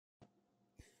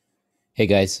Hey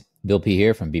guys, Bill P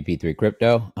here from BP3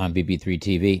 Crypto on BP3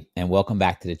 TV, and welcome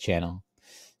back to the channel.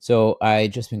 So I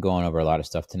just been going over a lot of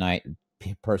stuff tonight,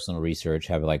 personal research,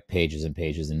 have like pages and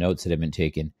pages and notes that have been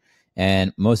taken,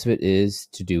 and most of it is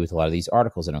to do with a lot of these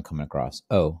articles that I'm coming across.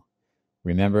 Oh,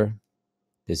 remember,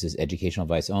 this is educational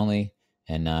advice only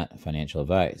and not financial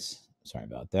advice. Sorry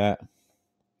about that.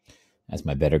 That's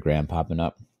my Betagram popping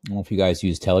up. I don't know if you guys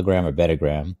use Telegram or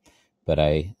Betagram, but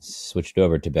I switched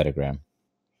over to Betagram.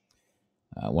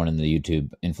 One of the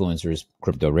YouTube influencers,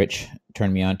 Crypto Rich,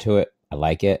 turned me onto it. I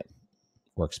like it.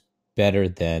 Works better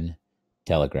than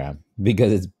Telegram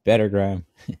because it's Betagram.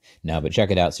 No, but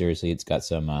check it out. Seriously, it's got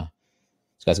some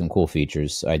cool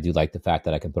features. I do like the fact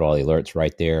that I can put all the alerts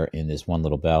right there in this one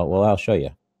little bell. Well, I'll show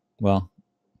you. Well,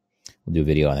 we'll do a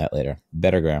video on that later.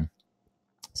 Betagram.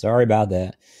 Sorry about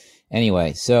that.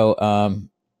 Anyway, so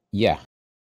yeah,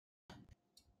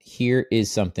 here is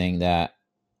something that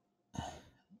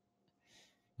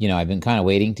I've been kind of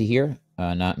waiting to hear,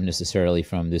 not necessarily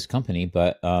from this company,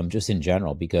 but just in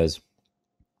general, because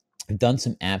I've done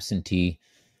some absentee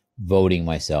voting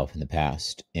myself in the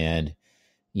past. And,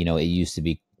 it used to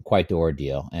be quite the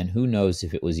ordeal. And who knows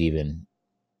if it was even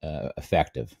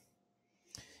effective.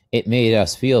 It made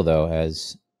us feel, though,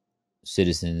 as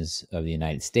citizens of the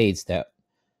United States, that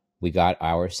we got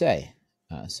our say.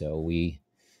 So we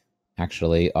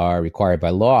actually are required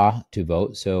by law to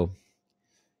vote. So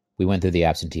we went through the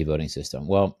absentee voting system.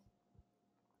 Well,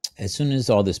 as soon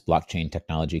as all this blockchain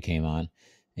technology came on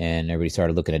and everybody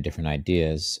started looking at different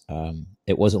ideas,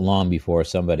 it wasn't long before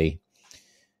somebody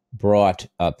brought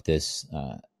up this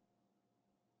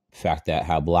fact that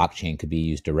how blockchain could be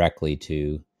used directly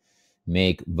to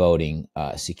make voting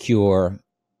secure,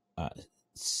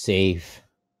 safe,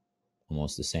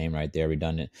 almost the same right there,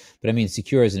 redundant. But I mean,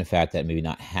 secure is in the fact that maybe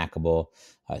not hackable,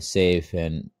 safe,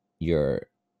 and your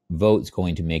vote's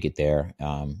going to make it there,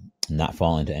 not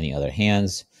fall into any other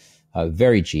hands.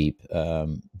 Very cheap,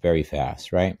 very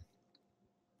fast, right?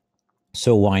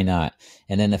 So why not?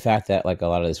 And then the fact that like a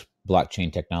lot of this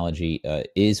blockchain technology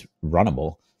is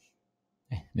runnable,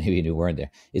 maybe a new word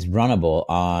there, is runnable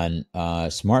on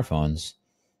smartphones.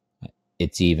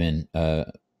 It's even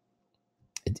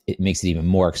it makes it even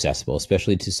more accessible,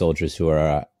 especially to soldiers who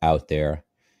are out there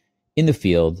in the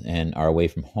field and are away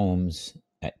from homes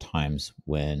at times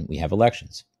when we have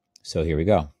elections. So here we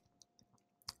go.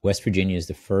 West Virginia is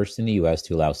the first in the U.S.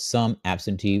 to allow some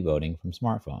absentee voting from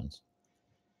smartphones.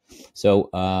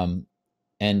 So,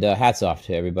 and hats off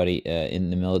to everybody in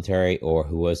the military or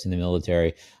who was in the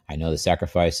military. I know the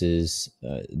sacrifices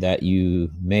that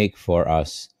you make for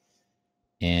us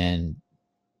and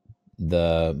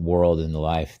the world and the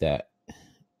life that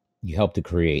you help to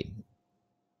create.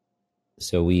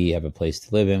 So we have a place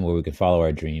to live in where we can follow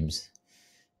our dreams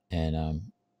and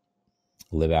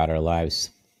live out our lives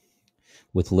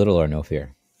with little or no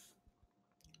fear.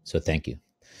 So thank you.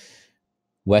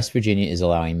 West Virginia is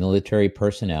allowing military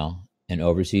personnel and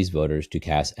overseas voters to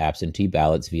cast absentee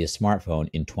ballots via smartphone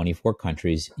in 24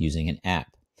 countries using an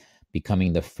app,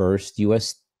 becoming the first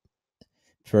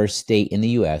state in the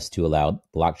U.S. to allow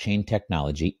blockchain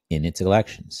technology in its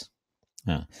elections.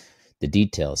 The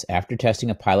details. After testing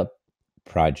a pilot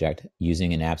project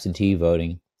using an absentee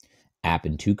voting app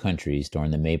in 2 countries during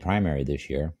the May primary this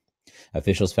year,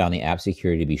 officials found the app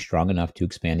security to be strong enough to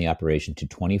expand the operation to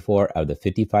 24 out of the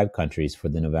 55 countries for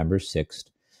the November 6th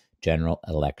general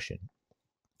election.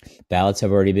 Ballots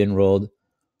have already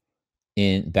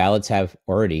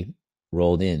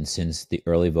rolled in since the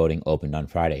early voting opened on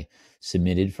Friday,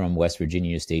 submitted from West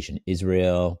Virginia station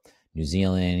Israel, New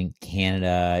Zealand,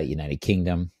 Canada, United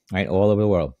Kingdom, right, all over the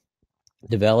world.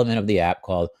 Development of the app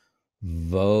called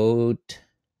Votes,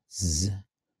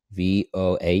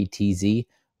 VOATZ,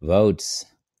 Votes,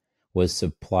 was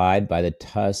supplied by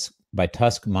Tusk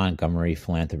Montgomery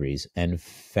Philanthropies and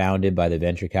founded by the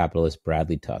venture capitalist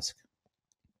Bradley Tusk.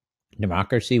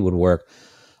 Democracy would work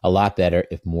a lot better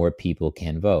if more people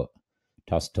can vote,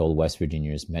 Tusk told West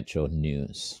Virginia's Metro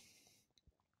News.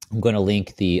 I'm going to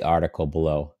link the article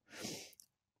below.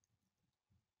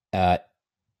 But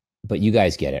you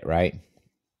guys get it, right?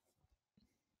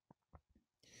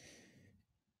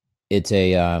 It's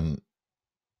a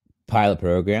pilot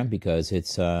program because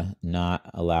it's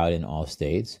not allowed in all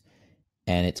states,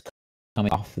 and it's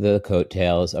coming off the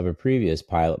coattails of a previous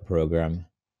pilot program,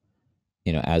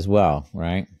 as well,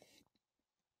 right?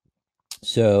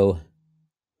 So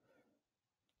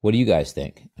what do you guys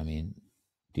think? I mean,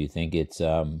 do you think it's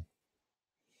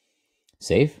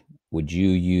safe? Would you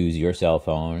use your cell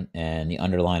phone and the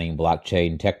underlying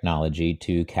blockchain technology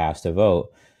to cast a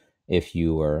vote if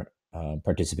you were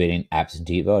participating in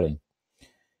absentee voting?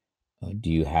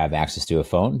 Do you have access to a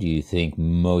phone? Do you think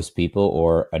most people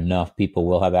or enough people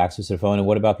will have access to a phone? And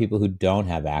what about people who don't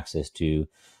have access to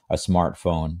a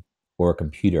smartphone or a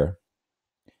computer?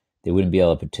 They wouldn't be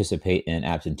able to participate in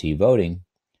absentee voting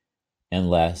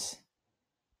unless,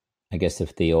 I guess,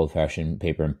 if the old-fashioned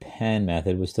paper and pen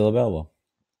method was still available.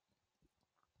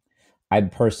 I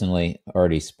personally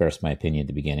already expressed my opinion at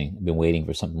the beginning. I've been waiting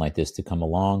for something like this to come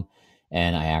along,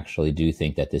 and I actually do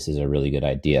think that this is a really good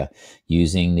idea.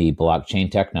 Using the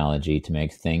blockchain technology to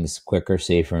make things quicker,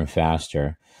 safer, and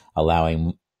faster,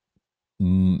 allowing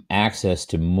access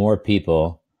to more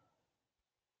people,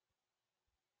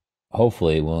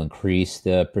 hopefully will increase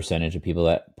the percentage of people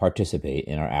that participate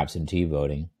in our absentee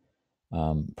voting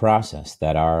process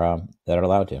that are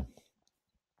allowed to.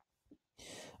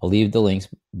 I'll leave the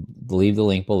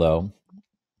link below.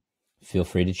 Feel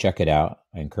free to check it out.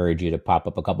 I encourage you to pop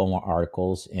up a couple more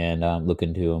articles and look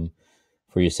into them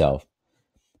for yourself.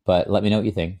 But let me know what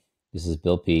you think. This is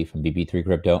Bill P. from BP3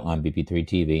 Crypto on BP3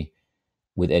 TV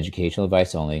with educational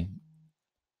advice only.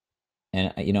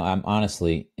 And, I'm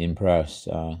honestly impressed.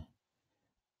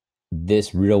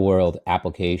 This real world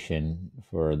application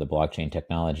for the blockchain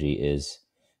technology is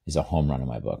a home run in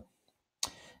my book.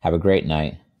 Have a great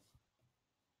night.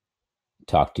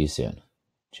 Talk to you soon.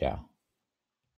 Ciao.